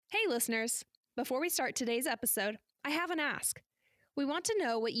listeners. Before we start today's episode, I have an ask. We want to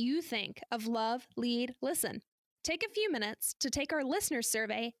know what you think of Love, Lead, Listen. Take a few minutes to take our listener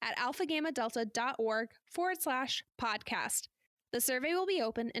survey at alphagammadelta.org/podcast. The survey will be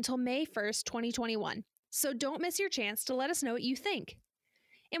open until May 1st, 2021, so don't miss your chance to let us know what you think.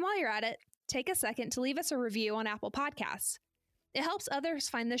 And while you're at it, take a second to leave us a review on Apple Podcasts. It helps others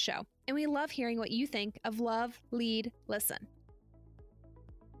find the show, and we love hearing what you think of Love, Lead, Listen.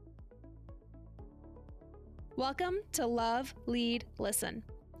 Welcome to Love, Lead, Listen,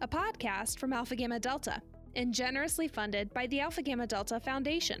 a podcast from Alpha Gamma Delta and generously funded by the Alpha Gamma Delta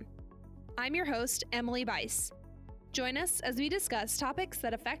Foundation. I'm your host, Emily Bice. Join us as we discuss topics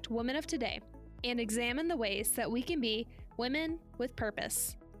that affect women of today and examine the ways that we can be women with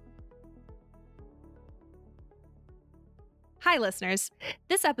purpose. Hi, listeners.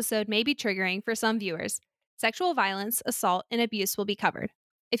 This episode may be triggering for some viewers. Sexual violence, assault, and abuse will be covered.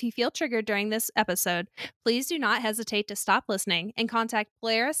 If you feel triggered during this episode, please do not hesitate to stop listening and contact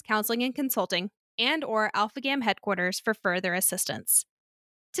Polaris Counseling and Consulting and/or AlphaGam headquarters for further assistance.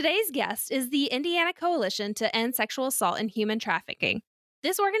 Today's guest is the Indiana Coalition to End Sexual Assault and Human Trafficking.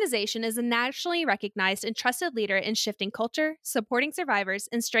 This organization is a nationally recognized and trusted leader in shifting culture, supporting survivors,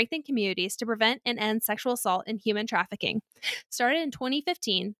 and strengthening communities to prevent and end sexual assault and human trafficking. Started in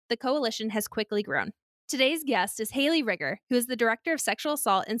 2015, the coalition has quickly grown. Today's guest is Haley Rigger, who is the Director of Sexual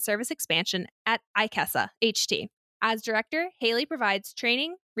Assault and Service Expansion at ICASA HT. As Director, Haley provides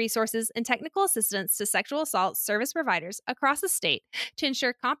training, resources, and technical assistance to sexual assault service providers across the state to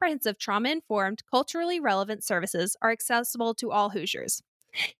ensure comprehensive trauma-informed, culturally relevant services are accessible to all Hoosiers.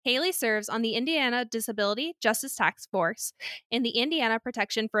 Haley serves on the Indiana Disability Justice Task Force and the Indiana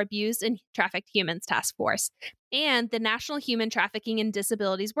Protection for Abused and Trafficked Humans Task Force and the National Human Trafficking and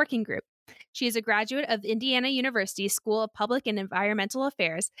Disabilities Working Group. She is a graduate of Indiana University School of Public and Environmental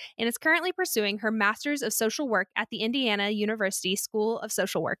Affairs and is currently pursuing her Master's of Social Work at the Indiana University School of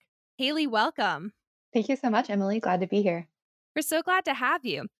Social Work. Haley, welcome. Thank you so much, Emily. Glad to be here. We're so glad to have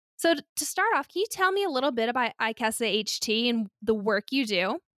you. So to start off, can you tell me a little bit about ICASA HT and the work you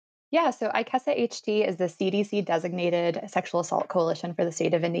do? Yeah, so ICASA HT is the CDC designated sexual assault coalition for the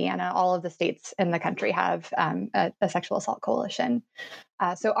state of Indiana. All of the states in the country have a sexual assault coalition.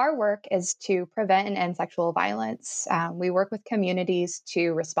 So our work is to prevent and end sexual violence. We work with communities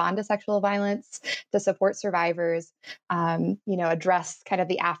to respond to sexual violence, to support survivors, address kind of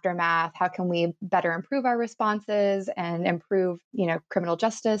the aftermath. How can we better improve our responses and improve, criminal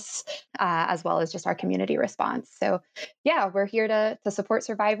justice, as well as just our community response. So yeah, we're here to support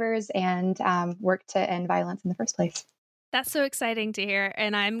survivors and work to end violence in the first place. That's so exciting to hear.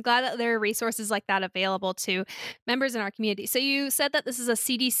 And I'm glad that there are resources like that available to members in our community. So you said that this is a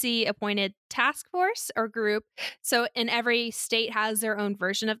CDC appointed task force or group. So and every state has their own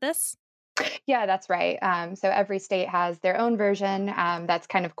version of this? Yeah, that's right. So every state has their own version that's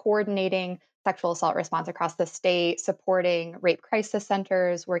kind of coordinating sexual assault response across the state, supporting rape crisis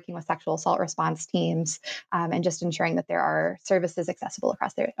centers, working with sexual assault response teams, and just ensuring that there are services accessible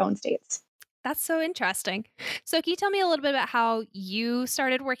across their own states. That's so interesting. So can you tell me a little bit about how you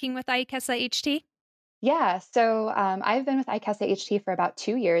started working with ICASA HT? Yeah, so I've been with ICASA HT for about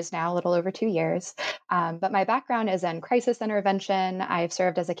 2 years now, a little over 2 years. But my background is in crisis intervention. I've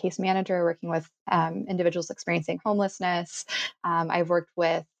served as a case manager working with individuals experiencing homelessness. I've worked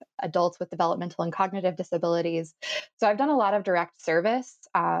with adults with developmental and cognitive disabilities. So I've done a lot of direct service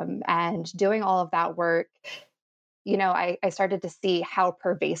and doing all of that work. I started to see how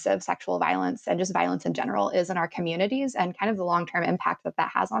pervasive sexual violence and just violence in general is in our communities and kind of the long-term impact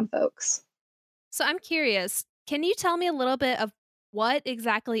that has on folks. So I'm curious, can you tell me a little bit of what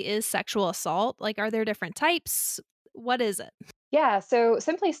exactly is sexual assault? Like, are there different types? What is it? Yeah, so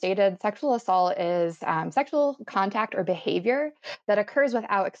simply stated, sexual assault is sexual contact or behavior that occurs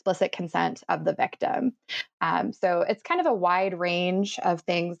without explicit consent of the victim. So it's kind of a wide range of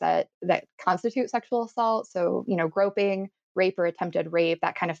things that constitute sexual assault. So, groping, rape or attempted rape,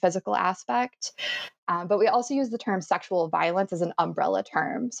 that kind of physical aspect. But we also use the term sexual violence as an umbrella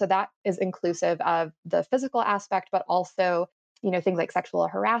term. So that is inclusive of the physical aspect, but also, things like sexual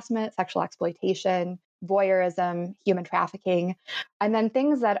harassment, sexual exploitation, voyeurism, human trafficking, and then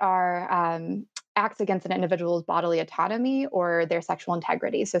things that are acts against an individual's bodily autonomy or their sexual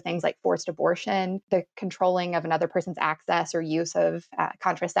integrity. So things like forced abortion, the controlling of another person's access or use of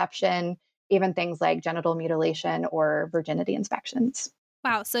contraception, even things like genital mutilation or virginity inspections.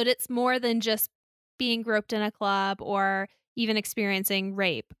 Wow. So it's more than just being groped in a club or even experiencing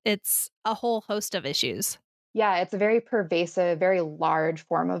rape. It's a whole host of issues. Yeah, it's a very pervasive, very large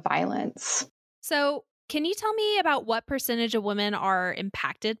form of violence. So Can you tell me about what percentage of women are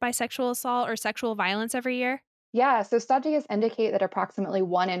impacted by sexual assault or sexual violence every year? Yeah, so studies indicate that approximately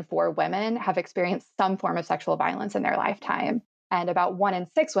 1 in 4 women have experienced some form of sexual violence in their lifetime, and about 1 in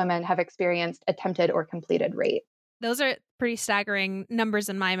 6 women have experienced attempted or completed rape. Those are pretty staggering numbers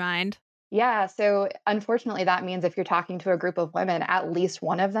in my mind. Yeah, so unfortunately, that means if you're talking to a group of women, at least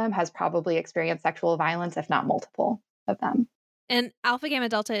one of them has probably experienced sexual violence, if not multiple of them. And Alpha Gamma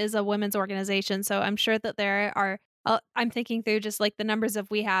Delta is a women's organization, so I'm sure that there are I'm thinking through just like the numbers of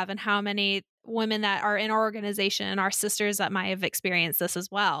we have and how many women that are in our organization and our sisters that might have experienced this as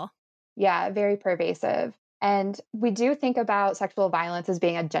well. Yeah, very pervasive. And we do think about sexual violence as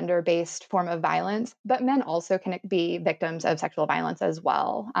being a gender based form of violence, but men also can be victims of sexual violence as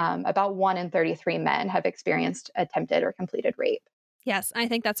well. About 1 in 33 men have experienced attempted or completed rape. Yes, I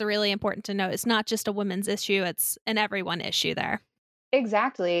think that's a really important to note. It's not just a women's issue, it's an everyone issue there.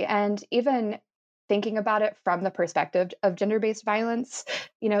 Exactly. And even thinking about it from the perspective of gender based violence,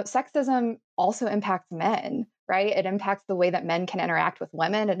 sexism also impacts men, right? It impacts the way that men can interact with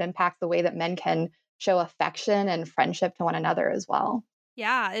women, it impacts the way that men can show affection and friendship to one another as well.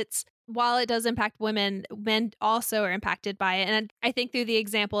 Yeah, it's while it does impact women, men also are impacted by it. And I think through the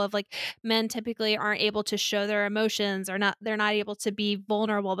example of like men typically aren't able to show their emotions or they're not able to be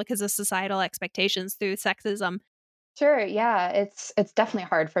vulnerable because of societal expectations through sexism. Sure. Yeah, it's definitely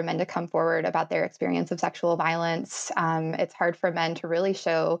hard for men to come forward about their experience of sexual violence. It's hard for men to really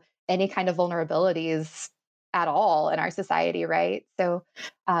show any kind of vulnerabilities at all in our society, right? So,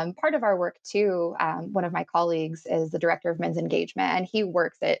 part of our work too. One of my colleagues is the director of men's engagement, and he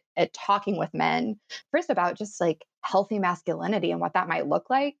works at talking with men first about just like healthy masculinity and what that might look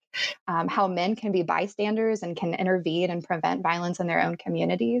like, how men can be bystanders and can intervene and prevent violence in their own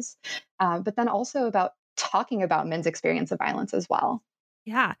communities, but then also about talking about men's experience of violence as well.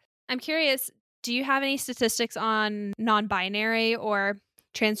 Yeah. I'm curious, do you have any statistics on non binary or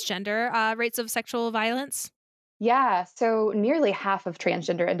transgender rates of sexual violence? Yeah, so nearly half of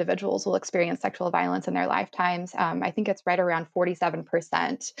transgender individuals will experience sexual violence in their lifetimes. I think it's right around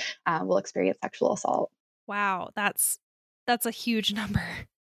 47% will experience sexual assault. Wow, that's a huge number.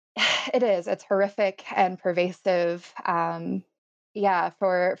 It is. It's horrific and pervasive. Yeah,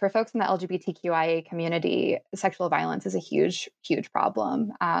 for folks in the LGBTQIA community, sexual violence is a huge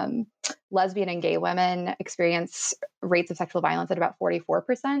problem. Lesbian and gay women experience rates of sexual violence at about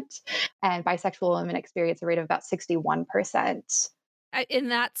 44%, and bisexual women experience a rate of about 61%.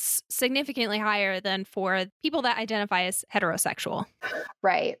 And that's significantly higher than for people that identify as heterosexual.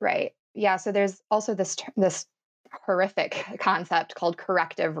 Right, right. Yeah, so there's also this horrific concept called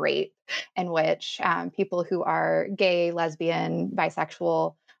corrective rape, in which people who are gay, lesbian,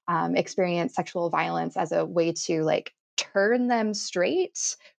 bisexual experience sexual violence as a way to like turn them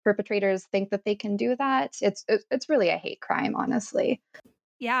straight. Perpetrators think that they can do that. It's really a hate crime, honestly.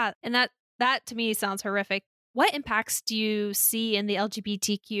 Yeah, and that to me sounds horrific. What impacts do you see in the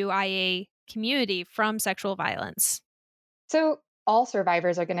LGBTQIA community from sexual violence? So all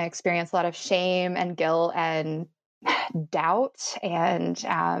survivors are going to experience a lot of shame and guilt and doubt and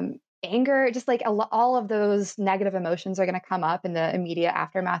anger. Just like all of those negative emotions are going to come up in the immediate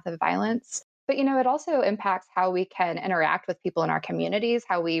aftermath of violence. But it also impacts how we can interact with people in our communities,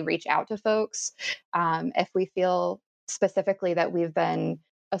 how we reach out to folks. If we feel specifically that we've been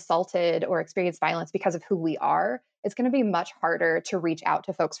assaulted or experienced violence because of who we are, it's going to be much harder to reach out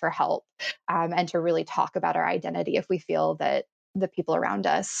to folks for help, and to really talk about our identity if we feel that the people around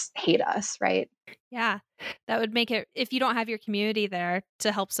us hate us, right? Yeah, that would make it if you don't have your community there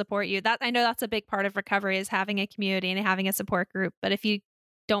to help support you. That I know that's a big part of recovery is having a community and having a support group. But if you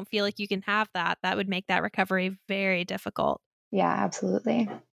don't feel like you can have that, that would make that recovery very difficult. Yeah, absolutely.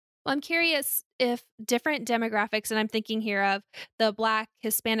 Well, I'm curious if different demographics, and I'm thinking here of the Black,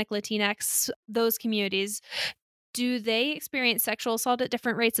 Hispanic, Latinx, those communities, do they experience sexual assault at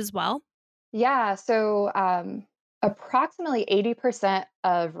different rates as well? Yeah. So, approximately 80%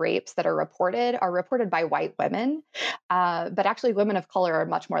 of rapes that are reported by white women, but actually, women of color are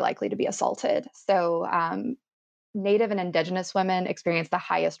much more likely to be assaulted. So, Native and Indigenous women experience the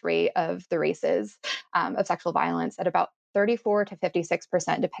highest rate of the races of sexual violence at about 34 to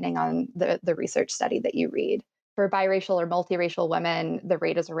 56%, depending on the research study that you read. For biracial or multiracial women, the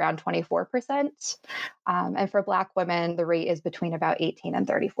rate is around 24%. And for Black women, the rate is between about 18 and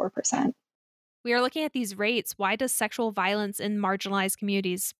 34%. We are looking at these rates. Why does sexual violence in marginalized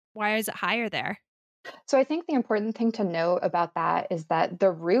communities, why is it higher there? So I think the important thing to note about that is that the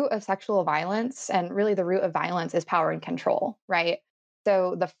root of sexual violence and really the root of violence is power and control, right?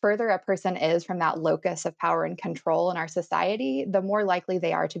 So the further a person is from that locus of power and control in our society, the more likely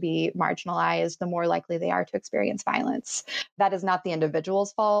they are to be marginalized, the more likely they are to experience violence. That is not the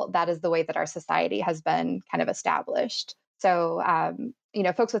individual's fault. That is the way that our society has been kind of established. So,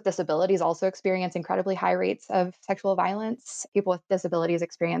 folks with disabilities also experience incredibly high rates of sexual violence. People with disabilities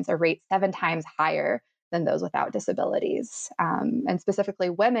experience a rate 7 times higher than those without disabilities. And specifically,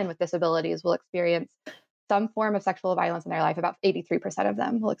 women with disabilities will experience some form of sexual violence in their life. About 83% of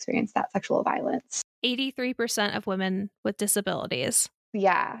them will experience that sexual violence. 83% of women with disabilities.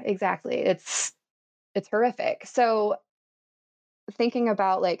 Yeah, exactly. It's horrific. So thinking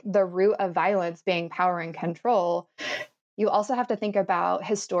about like the root of violence being power and control, you also have to think about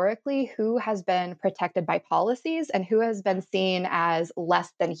historically who has been protected by policies and who has been seen as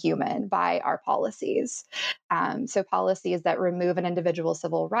less than human by our policies. So, policies that remove an individual's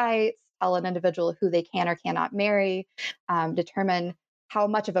civil rights, tell an individual who they can or cannot marry, determine how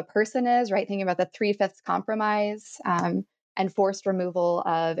much of a person is, right? Thinking about the three-fifths compromise, and forced removal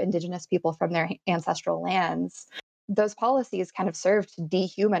of Indigenous people from their ancestral lands. Those policies kind of serve to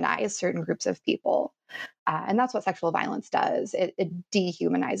dehumanize certain groups of people. And that's what sexual violence does. It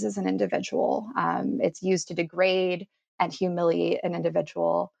dehumanizes an individual. It's used to degrade and humiliate an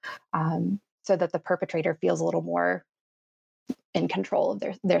individual, so that the perpetrator feels a little more in control of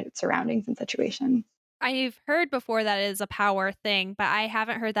their surroundings and situation. I've heard before that it is a power thing, but I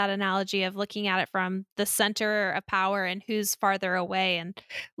haven't heard that analogy of looking at it from the center of power and who's farther away. And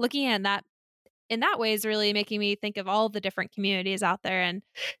looking at that in that way is really making me think of all the different communities out there and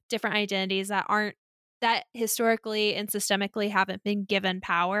different identities that historically and systemically haven't been given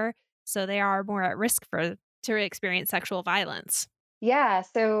power. So they are more at risk to experience sexual violence. Yeah.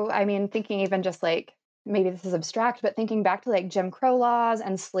 So, I mean, thinking even just like maybe this is abstract, but thinking back to like Jim Crow laws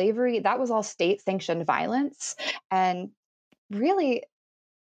and slavery, that was all state sanctioned violence. And really,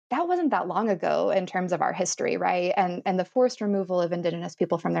 that wasn't that long ago in terms of our history, right? And the forced removal of indigenous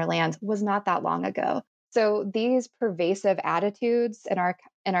people from their lands was not that long ago. So these pervasive attitudes in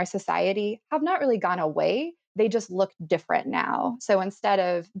our society have not really gone away. They just look different now. So instead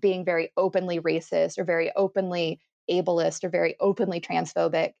of being very openly racist or very openly ableist or very openly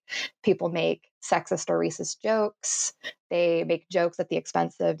transphobic, people make sexist or racist jokes. They make jokes at the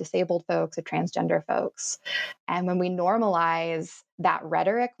expense of disabled folks or transgender folks. And when we normalize that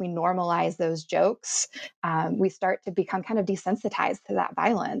rhetoric, we normalize those jokes, we start to become kind of desensitized to that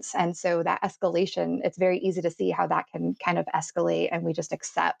violence. And so that escalation, it's very easy to see how that can kind of escalate, and we just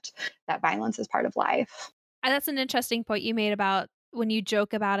accept that violence is part of life. That's an interesting point you made about when you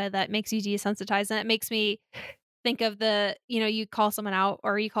joke about it, that makes you desensitized. And it makes me think of you call someone out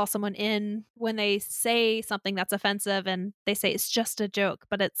or you call someone in when they say something that's offensive and they say it's just a joke,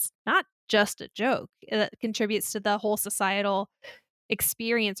 but it's not just a joke. It contributes to the whole societal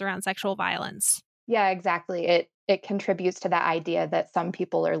experience around sexual violence. Yeah, exactly. It contributes to that idea that some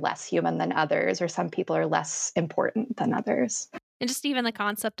people are less human than others, or some people are less important than others. And just even the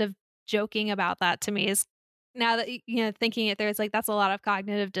concept of joking about that to me is now that thinking it through, it's like that's a lot of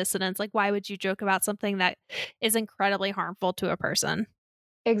cognitive dissonance. Like, why would you joke about something that is incredibly harmful to a person?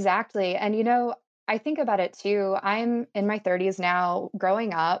 Exactly. And I think about it too. I'm in my 30s now.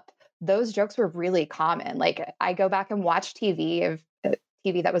 Growing up, those jokes were really common. Like I go back and watch TV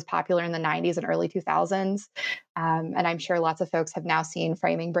that was popular in the 90s and early 2000s. And I'm sure lots of folks have now seen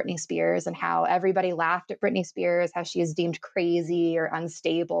Framing Britney Spears and how everybody laughed at Britney Spears, how she is deemed crazy or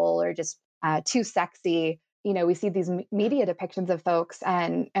unstable or just too sexy. We see these media depictions of folks,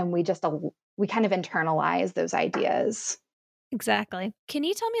 and we kind of internalize those ideas. Exactly. Can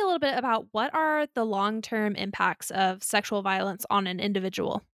you tell me a little bit about what are the long-term impacts of sexual violence on an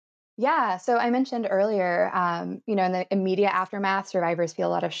individual? Yeah. So I mentioned earlier, in the immediate aftermath, survivors feel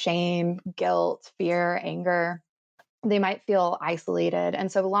a lot of shame, guilt, fear, anger. They might feel isolated.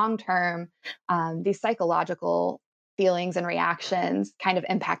 And so long term, these psychological feelings and reactions kind of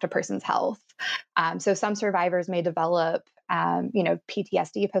impact a person's health. So some survivors may develop,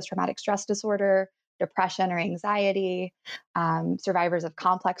 PTSD, post traumatic stress disorder, depression or anxiety. Survivors of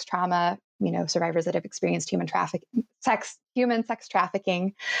complex trauma, survivors that have experienced human sex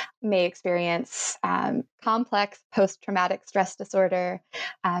trafficking may experience complex post traumatic stress disorder,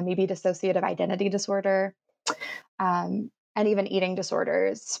 maybe dissociative identity disorder, and even eating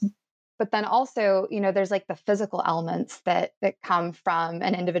disorders. But then also, there's like the physical elements that come from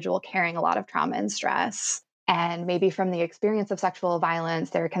an individual carrying a lot of trauma and stress. And maybe from the experience of sexual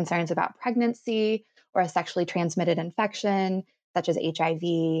violence, there are concerns about pregnancy or a sexually transmitted infection. such as HIV.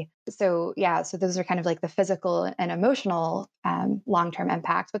 So, yeah, so those are kind of like the physical and emotional long-term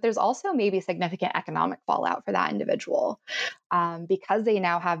impacts, but there's also maybe significant economic fallout for that individual because they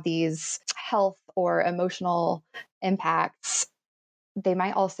now have these health or emotional impacts. They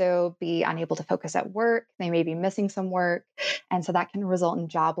might also be unable to focus at work. They may be missing some work. And so that can result in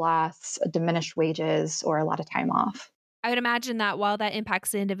job loss, diminished wages, or a lot of time off. I would imagine that while that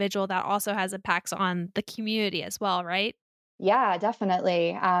impacts the individual, that also has impacts on the community as well, right? Yeah,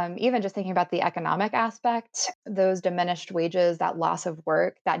 definitely. Even just thinking about the economic aspect, those diminished wages, that loss of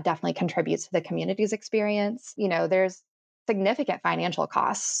work, that definitely contributes to the community's experience. There's significant financial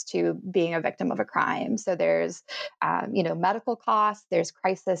costs to being a victim of a crime. So there's, medical costs, there's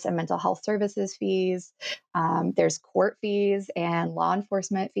crisis and mental health services fees, there's court fees and law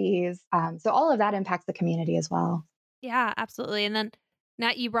enforcement fees. So all of that impacts the community as well. Yeah, absolutely. And then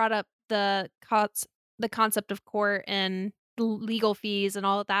Nat, you brought up the concept of court and legal fees and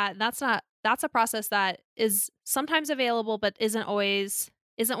all of that. And that's a process that is sometimes available but isn't always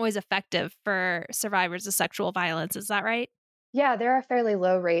effective for survivors of sexual violence. Is that right? Yeah, there are fairly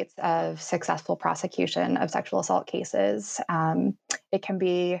low rates of successful prosecution of sexual assault cases. It can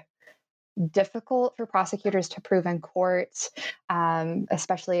be difficult for prosecutors to prove in court,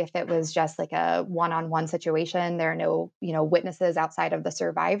 especially if it was just like a one-on-one situation. There are no, witnesses outside of the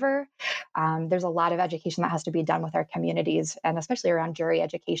survivor. There's a lot of education that has to be done with our communities, and especially around jury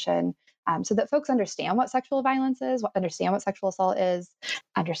education, so that folks understand what sexual violence is, understand what sexual assault is,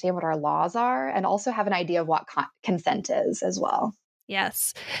 understand what our laws are, and also have an idea of what consent is as well.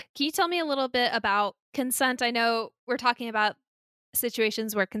 Yes. Can you tell me a little bit about consent? I know we're talking about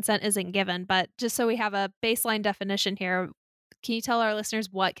situations where consent isn't given, but just so we have a baseline definition here, can you tell our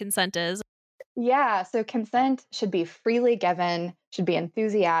listeners what consent is? Yeah, so consent should be freely given, should be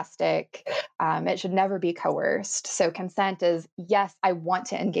enthusiastic. It should never be coerced. So consent is, yes, I want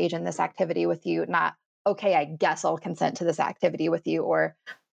to engage in this activity with you, not, okay, I guess I'll consent to this activity with you, or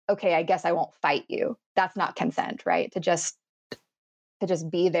okay, I guess I won't fight you. That's not consent, right? To just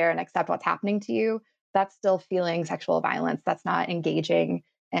be there and accept what's happening to you, that's still feeling sexual violence. That's not engaging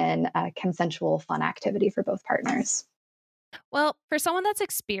in a consensual, fun activity for both partners. Well, for someone that's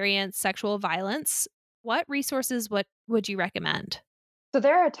experienced sexual violence, what resources would you recommend? So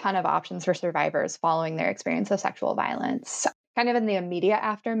there are a ton of options for survivors following their experience of sexual violence. Kind of in the immediate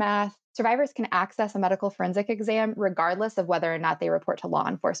aftermath, survivors can access a medical forensic exam regardless of whether or not they report to law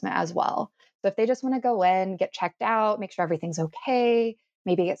enforcement as well. So if they just want to go in, get checked out, make sure everything's okay,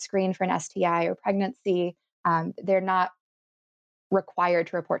 maybe get screened for an STI or pregnancy, they're not required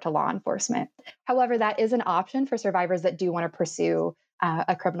to report to law enforcement. However, that is an option for survivors that do want to pursue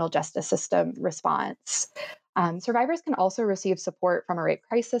a criminal justice system response. Survivors can also receive support from a rape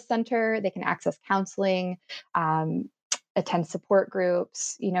crisis center. They can access counseling, um, attend support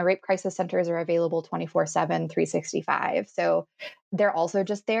groups. Rape crisis centers are available 24/7, 365. So they're also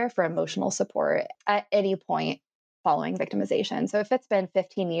just there for emotional support at any point following victimization. So if it's been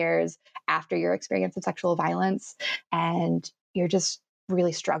 15 years after your experience of sexual violence and you're just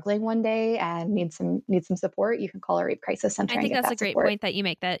really struggling one day and need some support, you can call a rape crisis center I and think get that's a that great support. point that you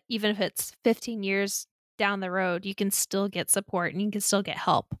make, that even if it's 15 years down the road, you can still get support and you can still get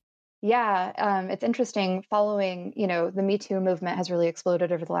help. Yeah, it's interesting. Following, the Me Too movement has really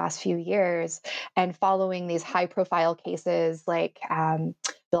exploded over the last few years, and following these high-profile cases like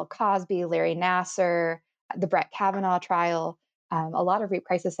Bill Cosby, Larry Nasser, the Brett Kavanaugh trial. A lot of rape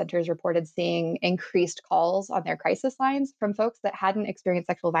crisis centers reported seeing increased calls on their crisis lines from folks that hadn't experienced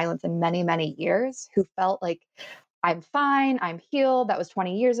sexual violence in many, many years, who felt like, I'm fine, I'm healed. That was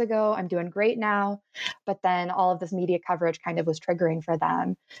 20 years ago. I'm doing great now. But then all of this media coverage kind of was triggering for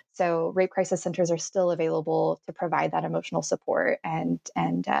them. So rape crisis centers are still available to provide that emotional support and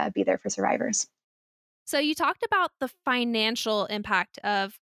be there for survivors. So you talked about the financial impact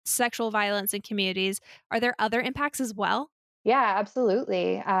of sexual violence in communities. Are there other impacts as well? Yeah,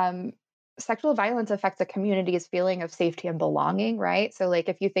 absolutely. Sexual violence affects a community's feeling of safety and belonging, right? So, like,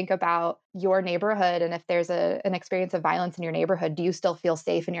 if you think about your neighborhood and if there's an experience of violence in your neighborhood, do you still feel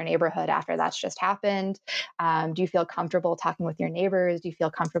safe in your neighborhood after that's just happened? Do you feel comfortable talking with your neighbors? Do you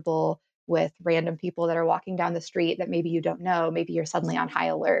feel comfortable with random people that are walking down the street that maybe you don't know? Maybe you're suddenly on high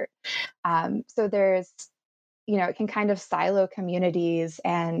alert. So there's it can kind of silo communities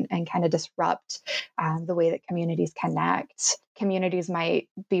and kind of disrupt the way that communities connect. Communities might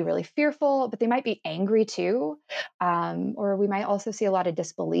be really fearful, but they might be angry too. Or we might also see a lot of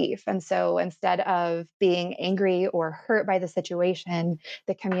disbelief. And so instead of being angry or hurt by the situation,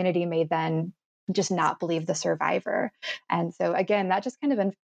 the community may then just not believe the survivor. And so again, that just kind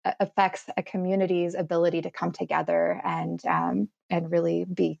of affects a community's ability to come together and really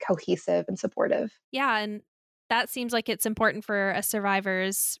be cohesive and supportive. Yeah, and that seems like it's important for a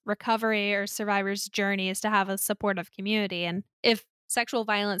survivor's recovery or survivor's journey is to have a supportive community. And if sexual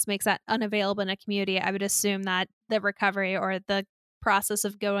violence makes that unavailable in a community, I would assume that the recovery or the process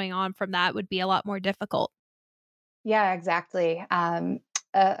of going on from that would be a lot more difficult. Yeah, exactly.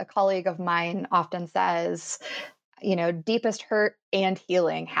 A colleague of mine often says, deepest hurt and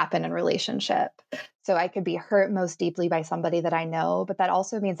healing happen in relationship. So I could be hurt most deeply by somebody that I know, but that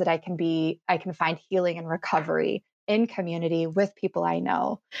also means that I can find healing and recovery in community with people I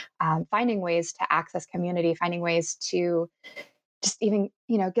know, finding ways to access community, finding ways to just even,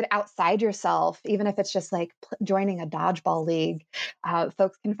 get outside yourself, even if it's just like joining a dodgeball league.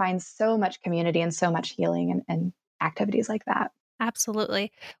 Folks can find so much community and so much healing and activities like that.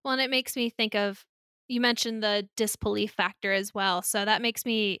 Absolutely. Well, and it makes me think of you mentioned the disbelief factor as well. So that makes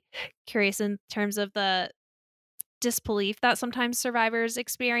me curious in terms of the disbelief that sometimes survivors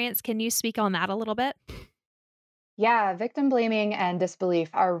experience. Can you speak on that a little bit? Yeah, victim blaming and disbelief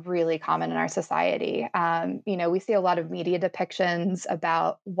are really common in our society. We see a lot of media depictions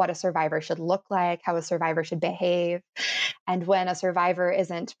about what a survivor should look like, how a survivor should behave. And when a survivor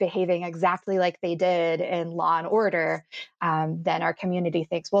isn't behaving exactly like they did in Law and Order, then our community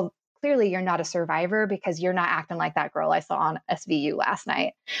thinks, well, clearly you're not a survivor because you're not acting like that girl I saw on SVU last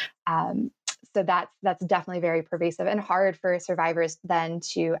night. Um, so that's definitely very pervasive and hard for survivors then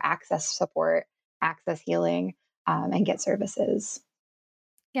to access support, access healing, and get services.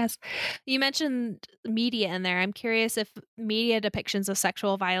 Yes. You mentioned media in there. I'm curious if media depictions of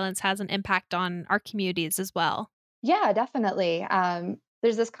sexual violence has an impact on our communities as well. Yeah, definitely.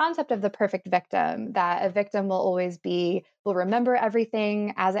 There's this concept of the perfect victim that a victim will remember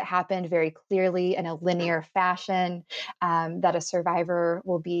everything as it happened very clearly in a linear fashion, that a survivor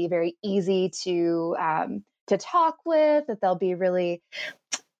will be very easy to talk with, that they'll be really,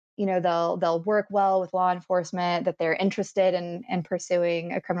 they'll work well with law enforcement, that they're interested in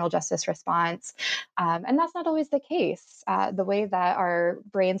pursuing a criminal justice response, and that's not always the case. The way that our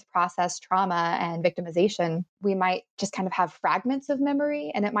brains process trauma and victimization, we might just kind of have fragments of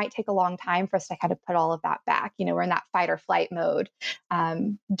memory, and it might take a long time for us to kind of put all of that back. We're in that fight or flight mode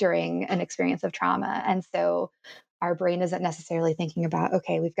during an experience of trauma, and so our brain isn't necessarily thinking about,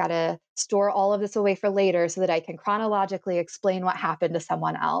 okay, we've got to store all of this away for later so that I can chronologically explain what happened to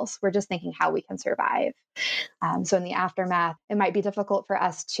someone else. We're just thinking how we can survive. So, in the aftermath, it might be difficult for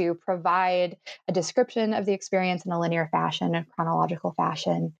us to provide a description of the experience in a linear fashion, a chronological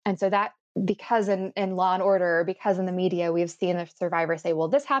fashion. And so, that because in Law and Order, because in the media, we've seen the survivor say, well,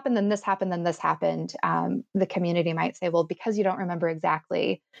 this happened, then this happened, then this happened. The community might say, well, because you don't remember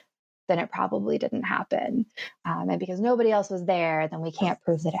exactly, then it probably didn't happen. And because nobody else was there, then we can't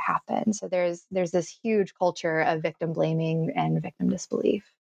prove that it happened. So there's this huge culture of victim blaming and victim disbelief.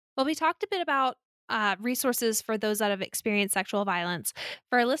 Well, we talked a bit about resources for those that have experienced sexual violence.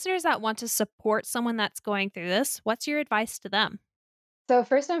 For our listeners that want to support someone that's going through this, what's your advice to them? So,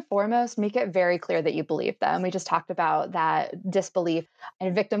 first and foremost, make it very clear that you believe them. We just talked about that disbelief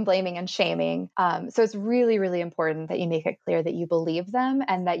and victim blaming and shaming. So, it's really, really important that you make it clear that you believe them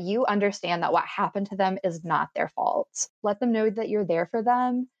and that you understand that what happened to them is not their fault. Let them know that you're there for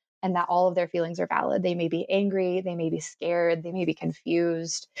them and that all of their feelings are valid. They may be angry, they may be scared, they may be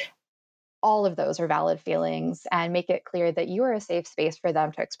confused. All of those are valid feelings, and make it clear that you are a safe space for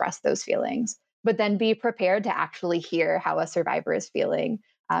them to express those feelings. But then be prepared to actually hear how a survivor is feeling,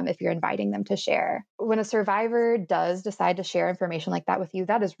 if you're inviting them to share. When a survivor does decide to share information like that with you,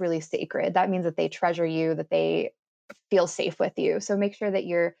 that is really sacred. That means that they treasure you, that they feel safe with you. So make sure that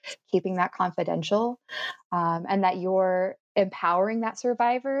you're keeping that confidential, and that you're empowering that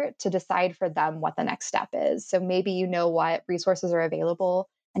survivor to decide for them what the next step is. So maybe you know what resources are available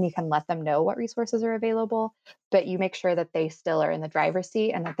and you can let them know what resources are available, but you make sure that they still are in the driver's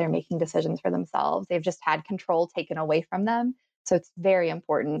seat and that they're making decisions for themselves. They've just had control taken away from them. So it's very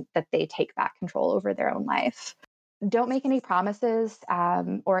important that they take back control over their own life. Don't make any promises,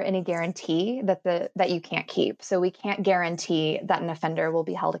 or any guarantee that you can't keep. So we can't guarantee that an offender will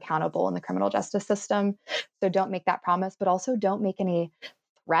be held accountable in the criminal justice system. So don't make that promise, but also don't make any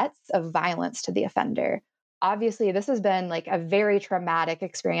threats of violence to the offender. Obviously, this has been like a very traumatic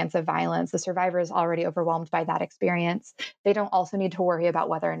experience of violence. The survivor is already overwhelmed by that experience. They don't also need to worry about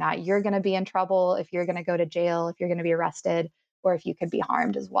whether or not you're going to be in trouble, if you're going to go to jail, if you're going to be arrested, or if you could be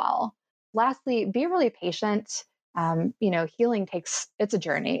harmed as well. Lastly, be really patient. Healing it's a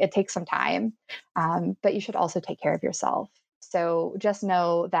journey. It takes some time, but you should also take care of yourself. So just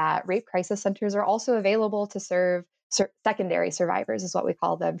know that rape crisis centers are also available to serve secondary survivors is what we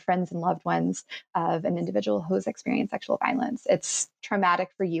call them, friends and loved ones of an individual who's experienced sexual violence. It's traumatic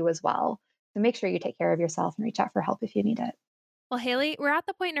for you as well. So make sure you take care of yourself and reach out for help if you need it. Well, Haley, we're at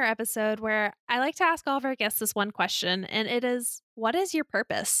the point in our episode where I like to ask all of our guests this one question, and it is, what is your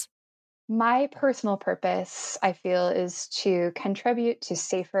purpose? My personal purpose, I feel, is to contribute to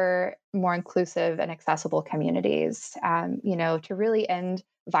safer, more inclusive, and accessible communities. To really end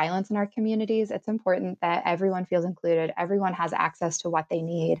violence in our communities, it's important that everyone feels included, everyone has access to what they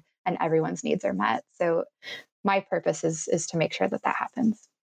need, and everyone's needs are met. So my purpose is to make sure that that happens.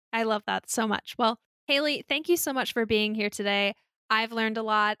 I love that so much. Well, Haley, thank you so much for being here today. I've learned a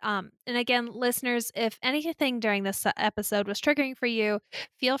lot. And again, listeners, if anything during this episode was triggering for you,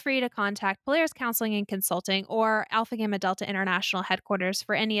 feel free to contact Polaris Counseling and Consulting or Alpha Gamma Delta International Headquarters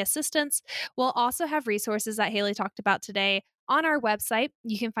for any assistance. We'll also have resources that Haley talked about today on our website.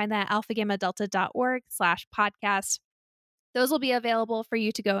 You can find that at alphagammadelta.org/podcast. Those will be available for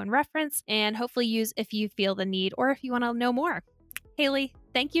you to go and reference and hopefully use if you feel the need or if you want to know more. Haley,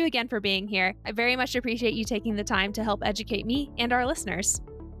 thank you again for being here. I very much appreciate you taking the time to help educate me and our listeners.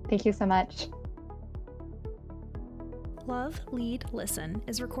 Thank you so much. Love, Lead, Listen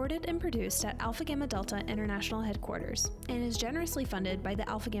is recorded and produced at Alpha Gamma Delta International Headquarters and is generously funded by the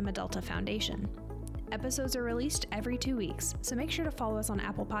Alpha Gamma Delta Foundation. Episodes are released every 2 weeks, so make sure to follow us on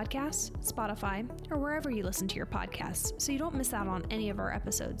Apple Podcasts, Spotify, or wherever you listen to your podcasts so you don't miss out on any of our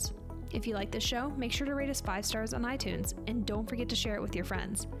episodes. If you like this show, make sure to rate us 5 stars on iTunes, and don't forget to share it with your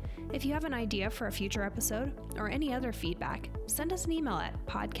friends. If you have an idea for a future episode or any other feedback, send us an email at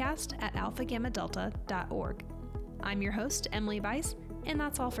podcast@alphagammadelta.org. I'm your host, Emily Weiss, and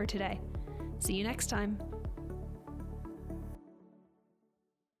that's all for today. See you next time.